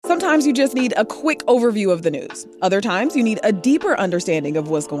Sometimes you just need a quick overview of the news. Other times you need a deeper understanding of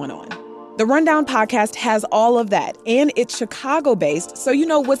what's going on. The Rundown podcast has all of that, and it's Chicago-based, so you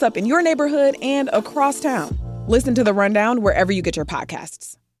know what's up in your neighborhood and across town. Listen to The Rundown wherever you get your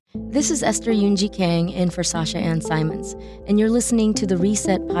podcasts. This is Esther Yoonji Kang in for Sasha Ann Simons, and you're listening to the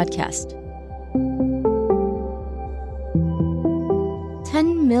Reset podcast.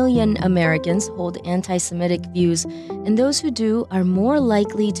 10 million Americans hold anti-Semitic views, and those who do are more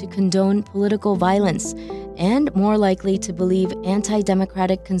likely to condone political violence and more likely to believe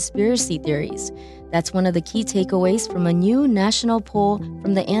anti-democratic conspiracy theories. That's one of the key takeaways from a new national poll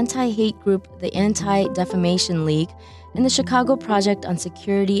from the anti-hate group, the Anti-Defamation League, and the Chicago Project on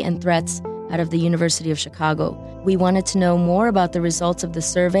Security and Threats out of the University of Chicago. We wanted to know more about the results of the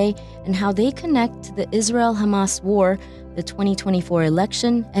survey and how they connect to the Israel-Hamas war, the 2024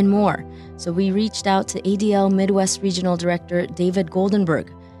 election, and more. So we reached out to ADL Midwest Regional Director David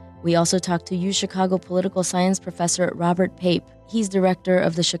Goldenberg. We also talked to UChicago political science professor Robert Pape. He's director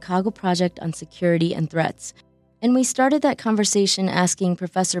of the Chicago Project on Security and Threats. And we started that conversation asking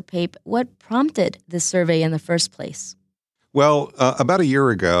Professor Pape what prompted this survey in the first place. Well, about a year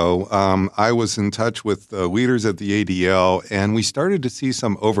ago, I was in touch with the leaders at the ADL, and we started to see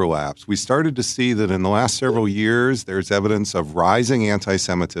some overlaps. We started to see that in the last several years, there's evidence of rising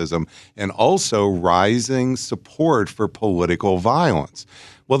anti-Semitism and also rising support for political violence.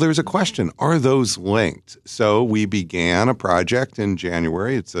 Well, there's a question, are those linked? So we began a project in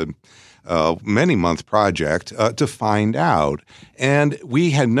January. It's a many-month project to find out. And we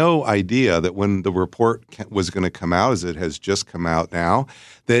had no idea that when the report was going to come out, as it has just come out now,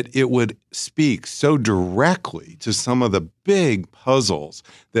 that it would speak so directly to some of the big puzzles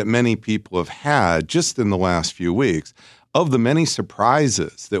that many people have had just in the last few weeks. Of the many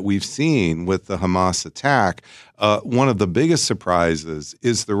surprises that we've seen with the Hamas attack, one of the biggest surprises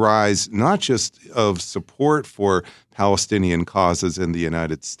is the rise not just of support for Palestinian causes in the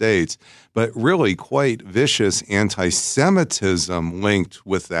United States, but really quite vicious anti-Semitism linked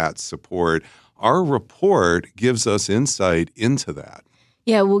with that support. Our report gives us insight into that.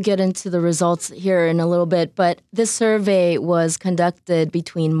 Yeah, we'll get into the results here in a little bit, but this survey was conducted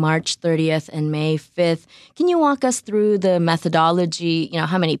between March 30th and May 5th. Can you walk us through the methodology?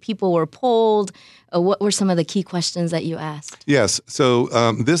 How many people were polled? What were some of the key questions that you asked? Yes. So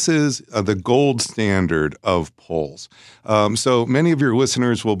this is the gold standard of polls. So many of your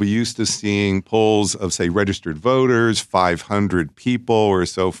listeners will be used to seeing polls of, say, registered voters, 500 people or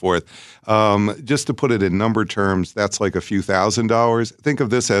so forth. Just to put it in number terms, that's like a few $1,000s. Think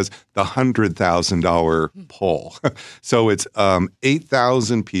of this as the $100,000 poll. So it's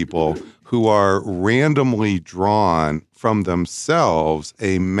 8,000 people who are randomly drawn from themselves,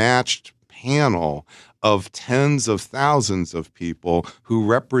 a matched panel of tens of thousands of people who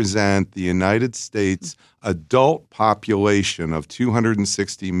represent the United States adult population of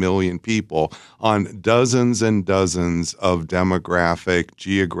 260 million people on dozens and dozens of demographic,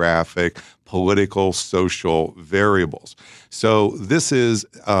 geographic, political, social variables. So this is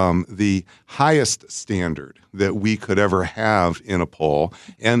the highest standard that we could ever have in a poll.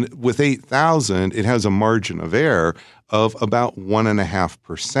 And with 8,000, it has a margin of error of about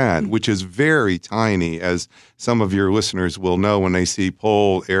 1.5%, which is very tiny, as some of your listeners will know when they see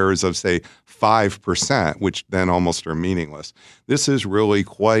poll errors of, say, 5%, which then almost are meaningless. This is really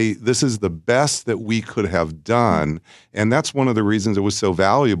this is the best that we could have done. And that's one of the reasons it was so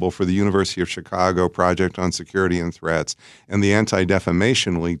valuable for the University of Chicago Project on Security and Threats and the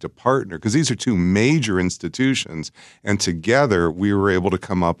Anti-Defamation League to partner, because these are two major institutions. And together we were able to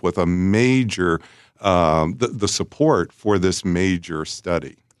come up with a major the support for this major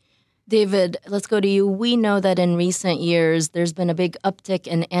study. David, let's go to you. We know that in recent years, there's been a big uptick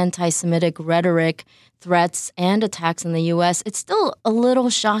in anti-Semitic rhetoric, threats, and attacks in the U.S. It's still a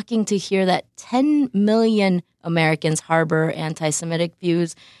little shocking to hear that 10 million Americans harbor anti-Semitic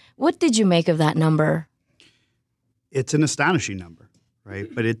views. What did you make of that number? It's an astonishing number,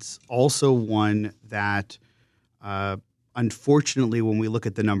 right? But it's also one that, unfortunately, when we look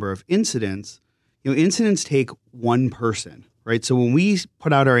at the number of incidents, incidents take one person. Right. So when we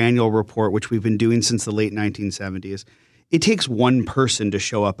put out our annual report, which we've been doing since the late 1970s, it takes one person to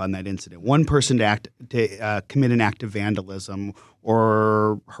show up on that incident, one person to commit an act of vandalism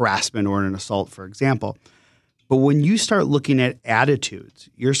or harassment or an assault, for example. But when you start looking at attitudes,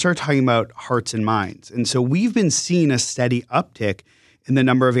 you start talking about hearts and minds. And so we've been seeing a steady uptick in the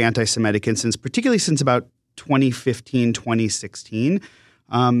number of anti-Semitic incidents, particularly since about 2015, 2016.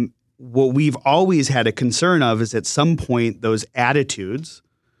 What we've always had a concern of is at some point those attitudes,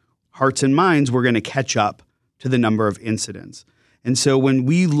 hearts and minds, were going to catch up to the number of incidents. And so when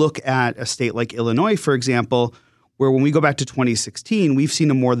we look at a state like Illinois, for example, where when we go back to 2016, we've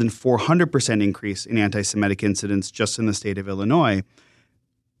seen a more than 400% increase in anti-Semitic incidents just in the state of Illinois.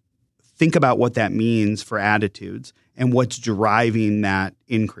 Think about what that means for attitudes and what's driving that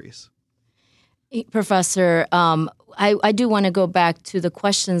increase. Professor, I do want to go back to the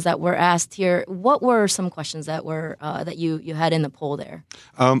questions that were asked here. What were some questions that were that you had in the poll there?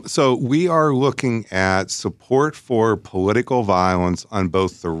 So we are looking at support for political violence on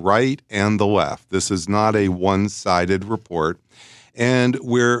both the right and the left. This is not a one-sided report. And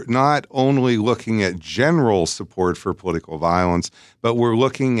we're not only looking at general support for political violence, but we're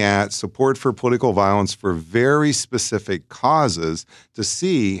looking at support for political violence for very specific causes to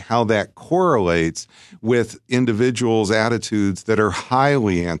see how that correlates with individuals' attitudes that are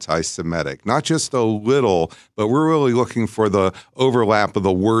highly anti-Semitic. Not just a little, but we're really looking for the overlap of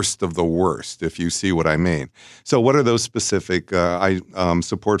the worst, if you see what I mean. So what are those specific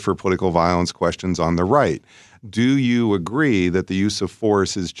support for political violence questions on the right? Do you agree that the use of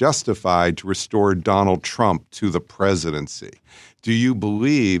force is justified to restore Donald Trump to the presidency? Do you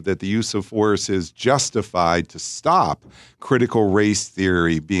believe that the use of force is justified to stop critical race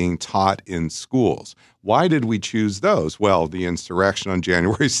theory being taught in schools? Why did we choose those? Well, the insurrection on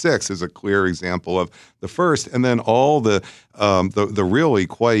January 6th is a clear example of the first, and then all the really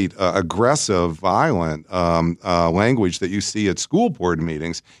quite aggressive, violent language that you see at school board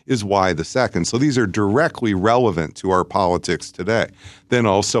meetings is why the second. So these are directly relevant to our politics today. Then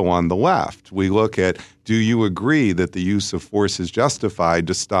also on the left, we look at, do you agree that the use of force is justified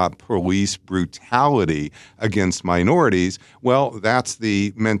to stop police brutality against minorities? Well, that's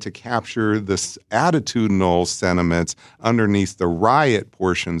meant to capture the attitudinal sentiments underneath the riot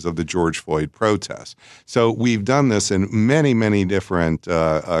portions of the George Floyd protests. So we've done this in many, many different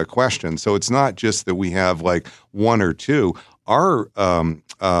questions. So it's not just that we have like one or two. Our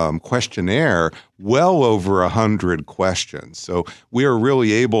questionnaire, well over 100 questions. So we are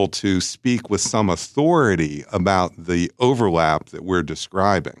really able to speak with some authority about the overlap that we're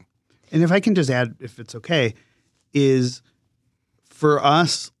describing. And if I can just add, if it's okay, is for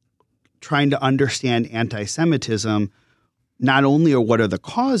us trying to understand anti-Semitism, not only what are the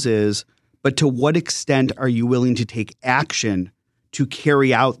causes, but to what extent are you willing to take action to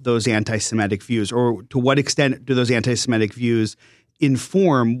carry out those anti-Semitic views, or to what extent do those anti-Semitic views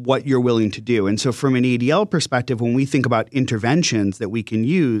inform what you're willing to do? And so from an ADL perspective, when we think about interventions that we can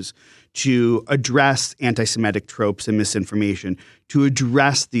use to address anti-Semitic tropes and misinformation, to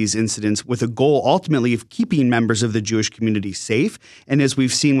address these incidents with a goal ultimately of keeping members of the Jewish community safe. And as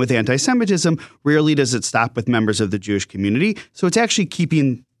we've seen with anti-Semitism, rarely does it stop with members of the Jewish community. So it's actually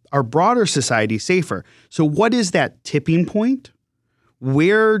keeping our broader society safer. So what is that tipping point?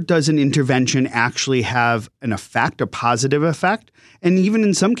 Where does an intervention actually have an effect, a positive effect? And even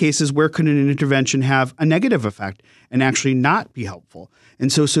in some cases, where could an intervention have a negative effect and actually not be helpful?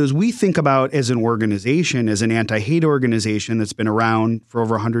 And so as we think about as an organization, as an anti-hate organization that's been around for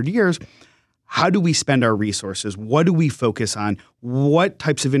over 100 years, how do we spend our resources? What do we focus on? What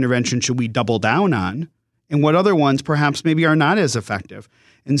types of intervention should we double down on? And what other ones perhaps maybe are not as effective?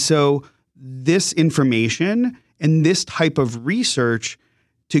 And so this information and this type of research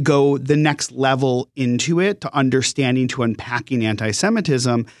to go the next level into it, to understanding, to unpacking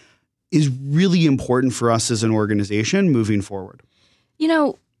anti-Semitism is really important for us as an organization moving forward. You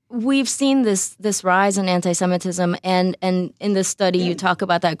know, we've seen this rise in anti-Semitism, and in this study you talk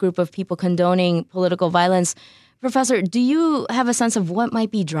about that group of people condoning political violence. Professor, do you have a sense of what might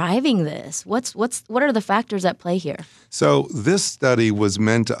be driving this? What are the factors at play here? So this study was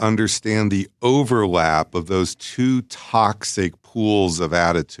meant to understand the overlap of those two toxic pools of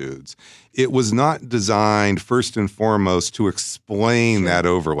attitudes. It was not designed first and foremost to explain that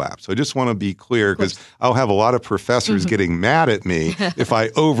overlap. So I just want to be clear, because I'll have a lot of professors getting mad at me if I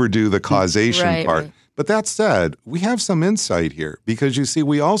overdo the causation part. Right. But that said, we have some insight here, because you see,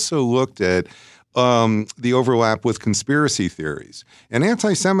 we also looked at the overlap with conspiracy theories. And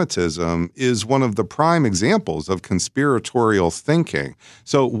anti-Semitism is one of the prime examples of conspiratorial thinking.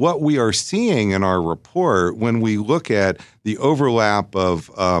 So what we are seeing in our report, when we look at the overlap of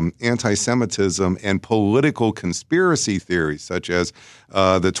anti-Semitism and political conspiracy theories, such as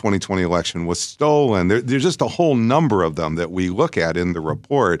the 2020 election was stolen. There's just a whole number of them that we look at in the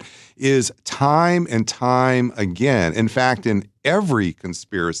report, is time and time again. In fact, in every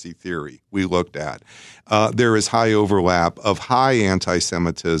conspiracy theory we looked at, there is high overlap of high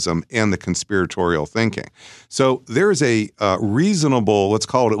anti-Semitism and the conspiratorial thinking. So there's a reasonable, let's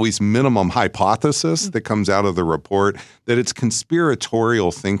call it at least minimum hypothesis that comes out of the report that it's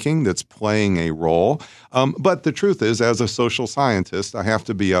conspiratorial thinking that's playing a role. But the truth is, as a social scientist, I have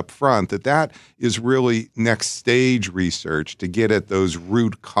to be upfront that is really next stage research to get at those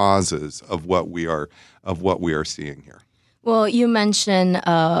root causes of what we are seeing here. Well, you mentioned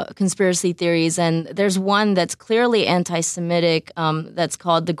conspiracy theories, and there's one that's clearly anti-Semitic that's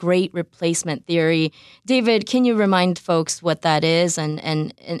called the Great Replacement Theory. David, can you remind folks what that is,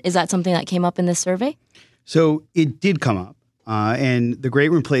 and is that something that came up in this survey? So it did come up, and the Great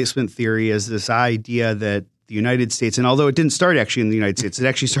Replacement Theory is this idea that the United States, and although it didn't start actually in the United States, it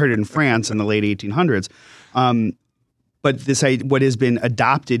actually started in France in the late 1800s, but what has been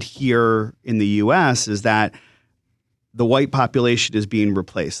adopted here in the U.S. is that the white population is being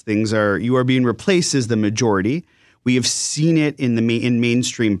replaced. You are being replaced as the majority. We have seen it in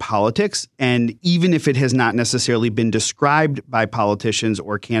mainstream politics, and even if it has not necessarily been described by politicians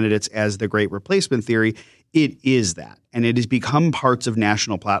or candidates as the Great Replacement Theory, it is that. And it has become parts of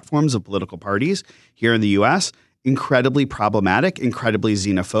national platforms of political parties here in the U.S., incredibly problematic, incredibly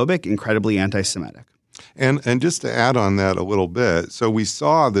xenophobic, incredibly anti-Semitic. And just to add on that a little bit, so we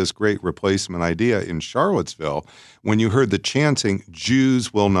saw this great replacement idea in Charlottesville when you heard the chanting,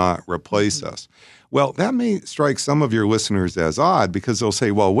 "Jews will not replace us." Well, that may strike some of your listeners as odd because they'll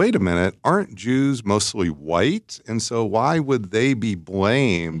say, well, wait a minute, aren't Jews mostly white? And so why would they be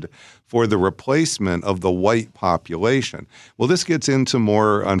blamed for the replacement of the white population? Well, this gets into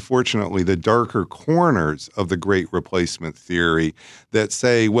more, unfortunately, the darker corners of the Great Replacement Theory that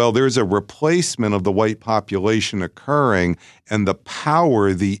say, well, there's a replacement of the white population occurring, and the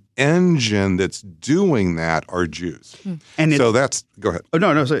power, the engine that's doing that are Jews. And so go ahead. Oh,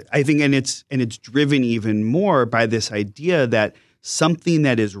 no. So I think, and it's driven even more by this idea that something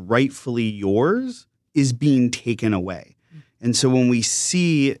that is rightfully yours is being taken away. And so when we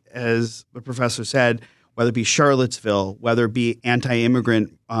see, as the professor said, whether it be Charlottesville, whether it be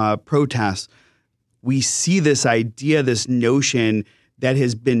anti-immigrant protests, we see this idea, this notion that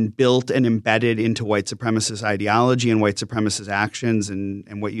has been built and embedded into white supremacist ideology and white supremacist actions.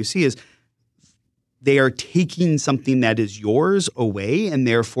 And what you see is they are taking something that is yours away, and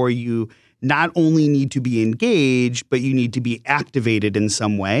therefore you not only need to be engaged, but you need to be activated in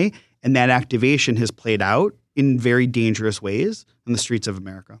some way. And that activation has played out in very dangerous ways in the streets of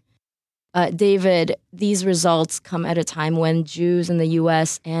America. David, these results come at a time when Jews in the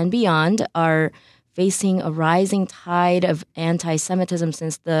U.S. and beyond are facing a rising tide of anti-Semitism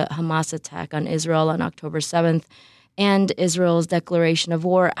since the Hamas attack on Israel on October 7th and Israel's declaration of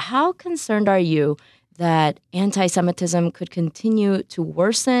war. How concerned are you that anti-Semitism could continue to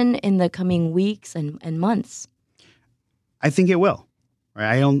worsen in the coming weeks and months? I think it will.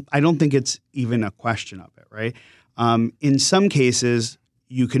 Right? I don't think it's even a question of it. Right? In some cases,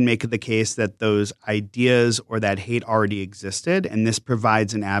 you can make the case that those ideas or that hate already existed, and this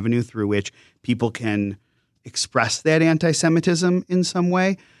provides an avenue through which people can express that anti-Semitism in some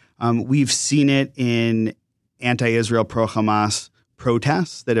way. We've seen it in anti-Israel, pro-Hamas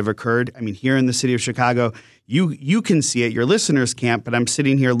protests that have occurred. I mean, here in the city of Chicago, you can see it. Your listeners can't, but I'm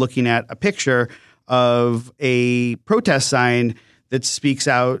sitting here looking at a picture of a protest sign that speaks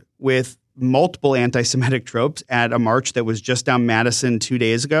out with multiple anti-Semitic tropes at a march that was just down Madison 2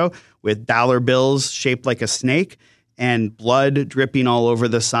 days ago with dollar bills shaped like a snake and blood dripping all over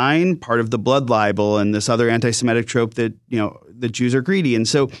the sign, part of the blood libel, and this other anti-Semitic trope that, the Jews are greedy. And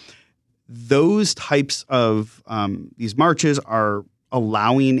so those types of these marches are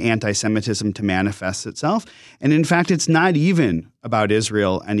allowing anti-Semitism to manifest itself. And in fact, it's not even about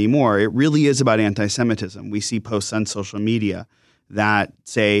Israel anymore. It really is about anti-Semitism. We see posts on social media that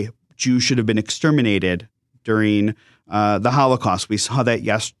say Jews should have been exterminated during the Holocaust. We saw that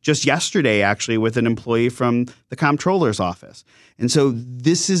just yesterday, actually, with an employee from the comptroller's office. And so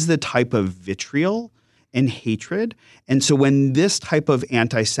this is the type of vitriol and hatred. And so when this type of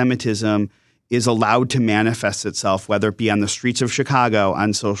anti-Semitism is allowed to manifest itself, whether it be on the streets of Chicago,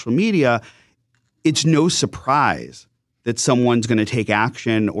 on social media, it's no surprise that someone's going to take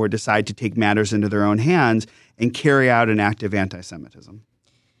action or decide to take matters into their own hands and carry out an act of anti-Semitism.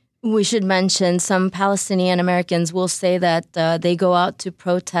 We should mention some Palestinian Americans will say that they go out to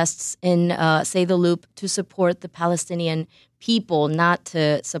protests in, say, the Loop to support the Palestinian people, not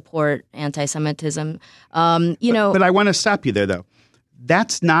to support anti-Semitism. But I want to stop you there, though.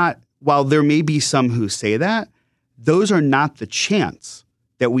 that's not, while there may be some who say that, those are not the chants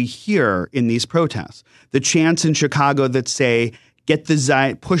that we hear in these protests. The chants in Chicago that say, get the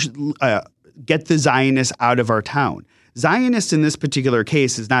Zionists out of our town. Zionist in this particular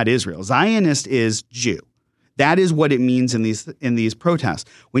case is not Israel. Zionist is Jew. That is what it means in these protests.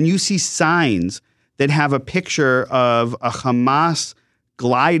 When you see signs that have a picture of a Hamas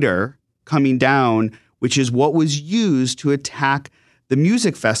glider coming down, which is what was used to attack the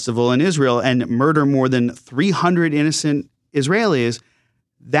music festival in Israel and murder more than 300 innocent Israelis,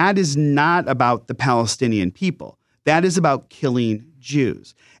 that is not about the Palestinian people. That is about killing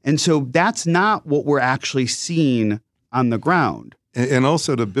Jews. And so that's not what we're actually seeing on the ground. And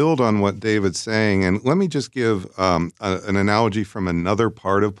also to build on what David's saying, and let me just give an analogy from another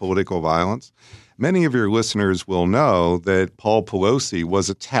part of political violence. Many of your listeners will know that Paul Pelosi was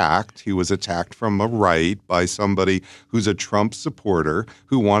attacked. He was attacked from the right by somebody who's a Trump supporter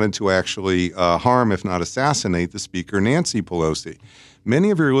who wanted to actually harm, if not assassinate, the Speaker, Nancy Pelosi.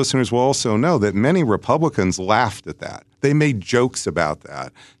 Many of your listeners will also know that many Republicans laughed at that. They made jokes about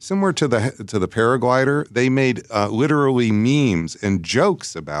that. Similar to the paraglider, they made literally memes and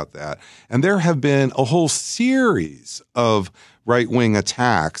jokes about that. And there have been a whole series of right-wing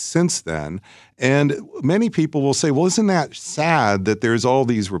attacks since then. And many people will say, well, isn't that sad that there's all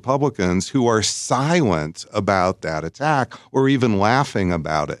these Republicans who are silent about that attack or even laughing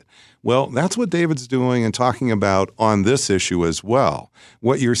about it? Well, that's what David's doing and talking about on this issue as well.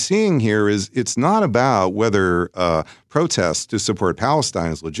 What you're seeing here is it's not about whether protests to support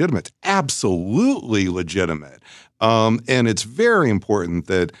Palestine is legitimate. It's absolutely legitimate. And it's very important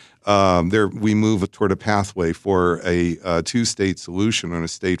that we move toward a pathway for a two-state solution and a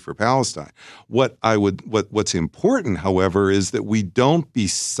state for Palestine. What's important, however, is that we don't be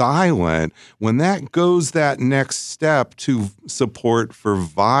silent when that goes that next step to support for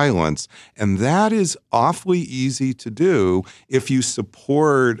violence, and that is awfully easy to do if you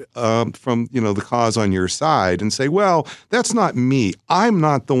support from the cause on your side and say, well, that's not me. I'm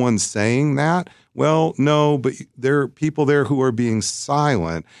not the one saying that. Well, no, but there are people there who are being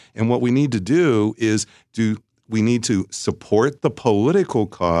silent. And what we need to do is we need to support the political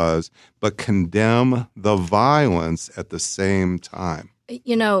cause, but condemn the violence at the same time.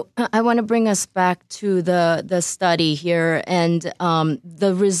 I want to bring us back to the study here and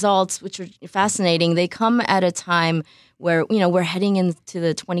the results, which are fascinating. They come at a time where, we're heading into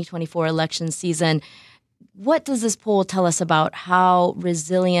the 2024 election season. What does this poll tell us about how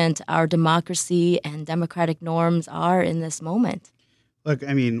resilient our democracy and democratic norms are in this moment? Look,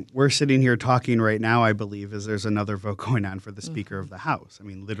 I mean, we're sitting here talking right now, I believe, as there's another vote going on for the Speaker of the House. I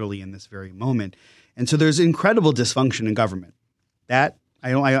mean, literally in this very moment. And so there's incredible dysfunction in government. That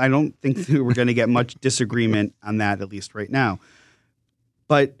I don't think that we're going to get much disagreement on that, at least right now.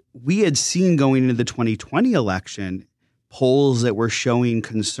 But we had seen going into the 2020 election polls that were showing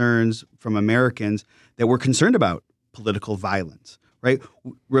concerns from Americans that were concerned about political violence, right?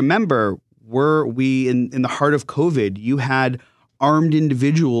 Remember, we in the heart of COVID, you had armed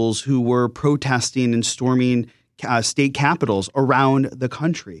individuals who were protesting and storming state capitals around the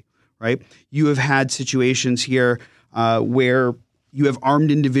country, right? You have had situations here where you have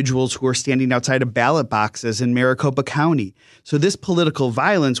armed individuals who are standing outside of ballot boxes in Maricopa County. So this political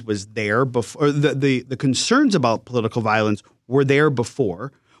violence was there before. The concerns about political violence were there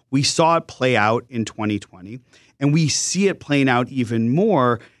before. We saw it play out in 2020, and we see it playing out even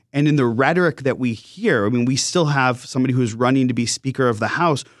more. And in the rhetoric that we hear, I mean, we still have somebody who's running to be Speaker of the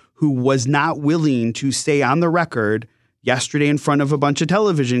House who was not willing to say on the record yesterday in front of a bunch of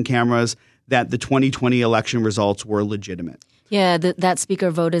television cameras that the 2020 election results were legitimate. Yeah, that speaker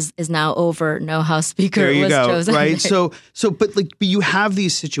vote is now over. No House Speaker there you was go, chosen. Right? But you have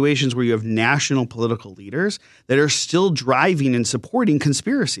these situations where you have national political leaders that are still driving and supporting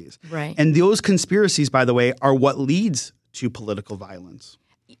conspiracies. Right. And those conspiracies, by the way, are what leads to political violence.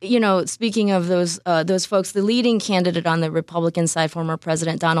 Speaking of those folks, the leading candidate on the Republican side, former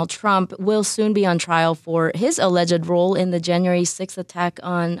President Donald Trump, will soon be on trial for his alleged role in the January 6th attack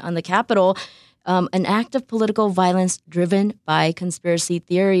on the Capitol. An act of political violence driven by conspiracy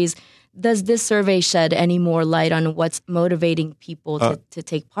theories. Does this survey shed any more light on what's motivating people to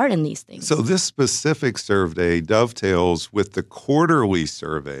take part in these things? So this specific survey dovetails with the quarterly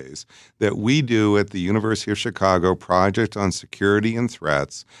surveys that we do at the University of Chicago Project on Security and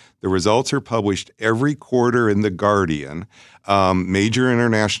Threats. The results are published every quarter in The Guardian, major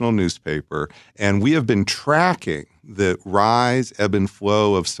international newspaper, and we have been tracking the rise, ebb, and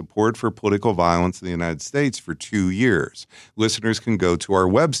flow of support for political violence in the United States for 2 years. Listeners can go to our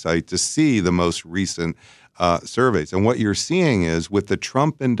website to see the most recent surveys. And what you're seeing is with the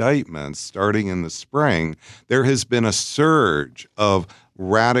Trump indictments starting in the spring, there has been a surge of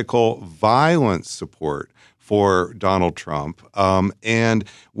radical violence support for Donald Trump. And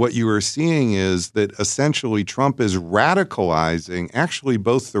what you are seeing is that essentially Trump is radicalizing actually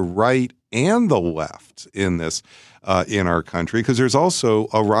both the right and the left in this in our country, because there's also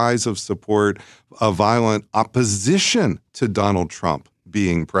a rise of support of violent opposition to Donald Trump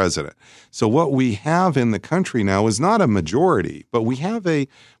being president. So what we have in the country now is not a majority, but we have a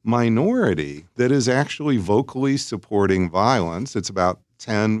minority that is actually vocally supporting violence. It's about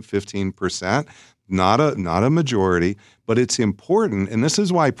 10, 15%. Not a majority, but it's important. And this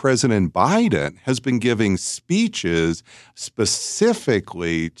is why President Biden has been giving speeches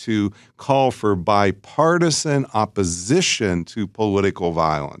specifically to call for bipartisan opposition to political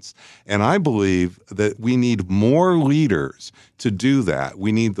violence. And I believe that we need more leaders to do that.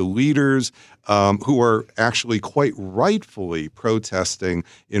 We need the leaders who are actually quite rightfully protesting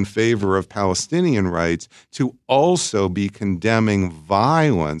in favor of Palestinian rights to also be condemning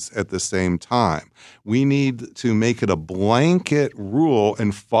violence at the same time. We need to make it a blanket rule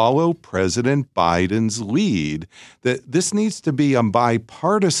and follow President Biden's lead that this needs to be a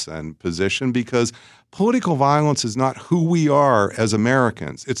bipartisan position, because political violence is not who we are as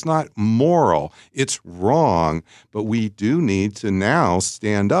Americans. It's not moral. It's wrong. But we do need to now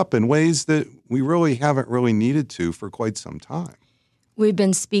stand up in ways that we really haven't really needed to for quite some time. We've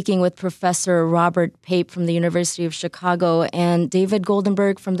been speaking with Professor Robert Pape from the University of Chicago and David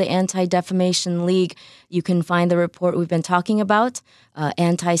Goldenberg from the Anti-Defamation League. You can find the report we've been talking about,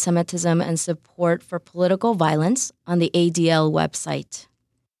 Anti-Semitism and Support for Political Violence, on the ADL website.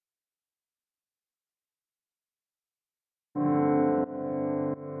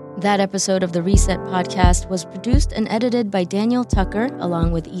 That episode of the Reset podcast was produced and edited by Daniel Tucker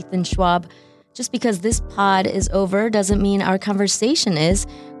along with Ethan Schwab. Just because this pod is over doesn't mean our conversation is.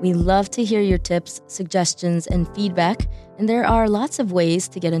 We love to hear your tips, suggestions, and feedback, and there are lots of ways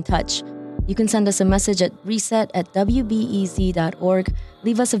to get in touch. You can send us a message at reset@wbez.org,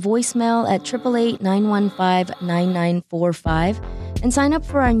 leave us a voicemail at 888-915-9945, and sign up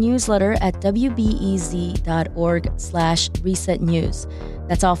for our newsletter at wbez.org/resetnews.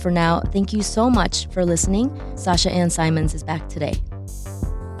 That's all for now. Thank you so much for listening. Sasha Ann Simons is back today.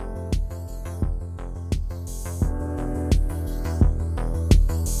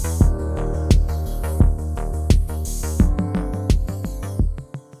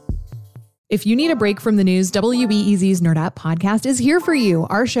 If you need a break from the news, WBEZ's Nerd Out podcast is here for you.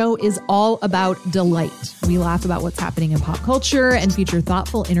 Our show is all about delight. We laugh about what's happening in pop culture and feature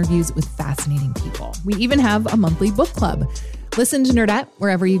thoughtful interviews with fascinating people. We even have a monthly book club. Listen to Nerd Out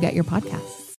wherever you get your podcasts.